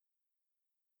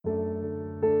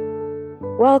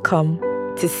Welcome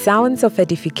to Sounds of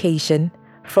Edification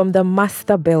from the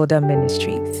Master Builder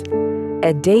Ministries,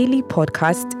 a daily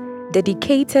podcast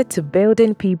dedicated to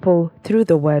building people through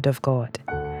the Word of God.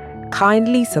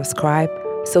 Kindly subscribe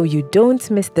so you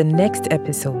don't miss the next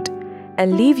episode,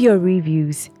 and leave your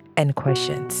reviews and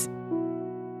questions.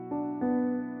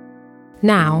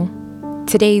 Now,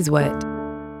 today's word.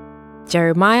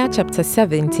 Jeremiah chapter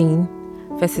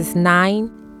 17, verses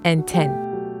 9 and 10.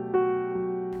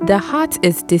 The heart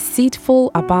is deceitful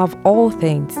above all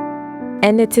things,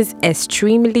 and it is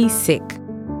extremely sick.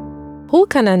 Who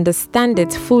can understand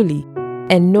it fully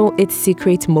and know its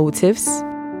secret motives?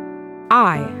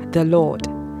 I, the Lord,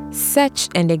 search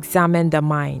and examine the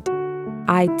mind.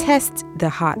 I test the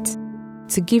heart,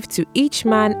 to give to each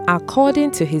man according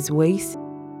to his ways,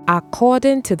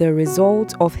 according to the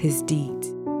result of his deeds.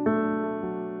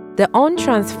 The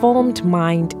untransformed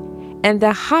mind and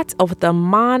the heart of the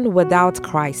man without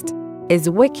Christ is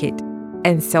wicked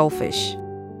and selfish.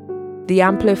 The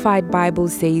Amplified Bible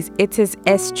says it is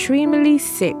extremely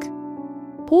sick.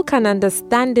 Who can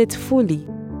understand it fully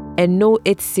and know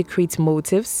its secret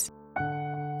motives?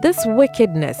 This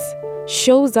wickedness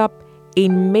shows up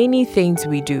in many things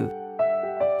we do.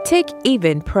 Take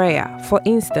even prayer, for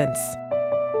instance.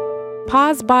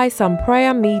 Pass by some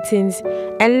prayer meetings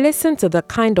and listen to the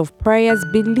kind of prayers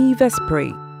believers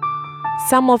pray.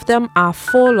 Some of them are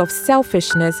full of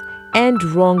selfishness and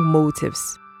wrong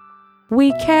motives.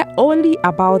 We care only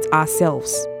about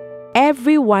ourselves.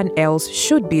 Everyone else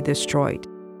should be destroyed.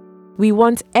 We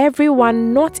want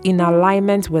everyone not in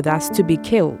alignment with us to be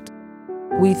killed.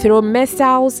 We throw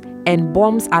missiles and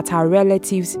bombs at our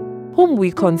relatives whom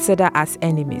we consider as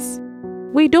enemies.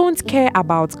 We don't care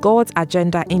about God's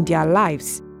agenda in their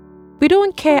lives. We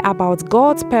don't care about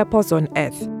God's purpose on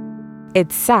earth.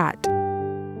 It's sad.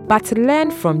 But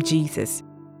learn from Jesus.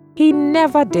 He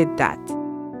never did that.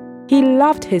 He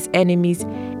loved his enemies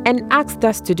and asked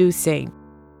us to do same.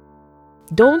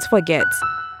 Don't forget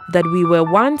that we were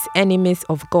once enemies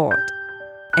of God.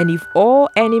 And if all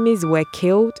enemies were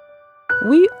killed,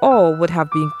 we all would have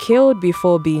been killed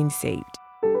before being saved.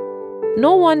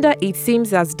 No wonder it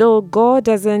seems as though God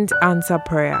doesn't answer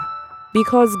prayer,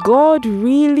 because God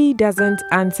really doesn't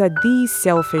answer these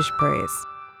selfish prayers.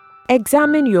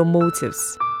 Examine your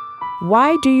motives.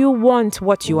 Why do you want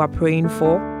what you are praying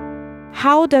for?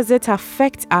 How does it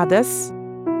affect others?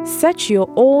 Search your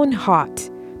own heart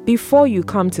before you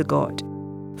come to God,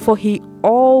 for He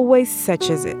always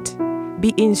searches it.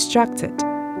 Be instructed.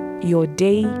 Your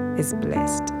day is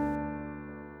blessed.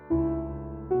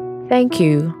 Thank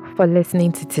you for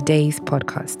listening to today's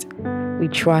podcast. We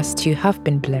trust you have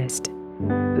been blessed.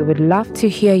 We would love to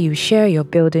hear you share your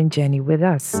building journey with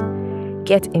us.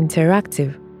 Get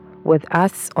interactive with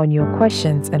us on your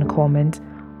questions and comments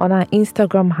on our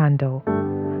Instagram handle.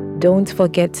 Don't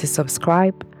forget to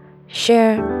subscribe,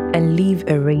 share, and leave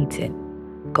a rating.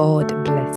 God bless.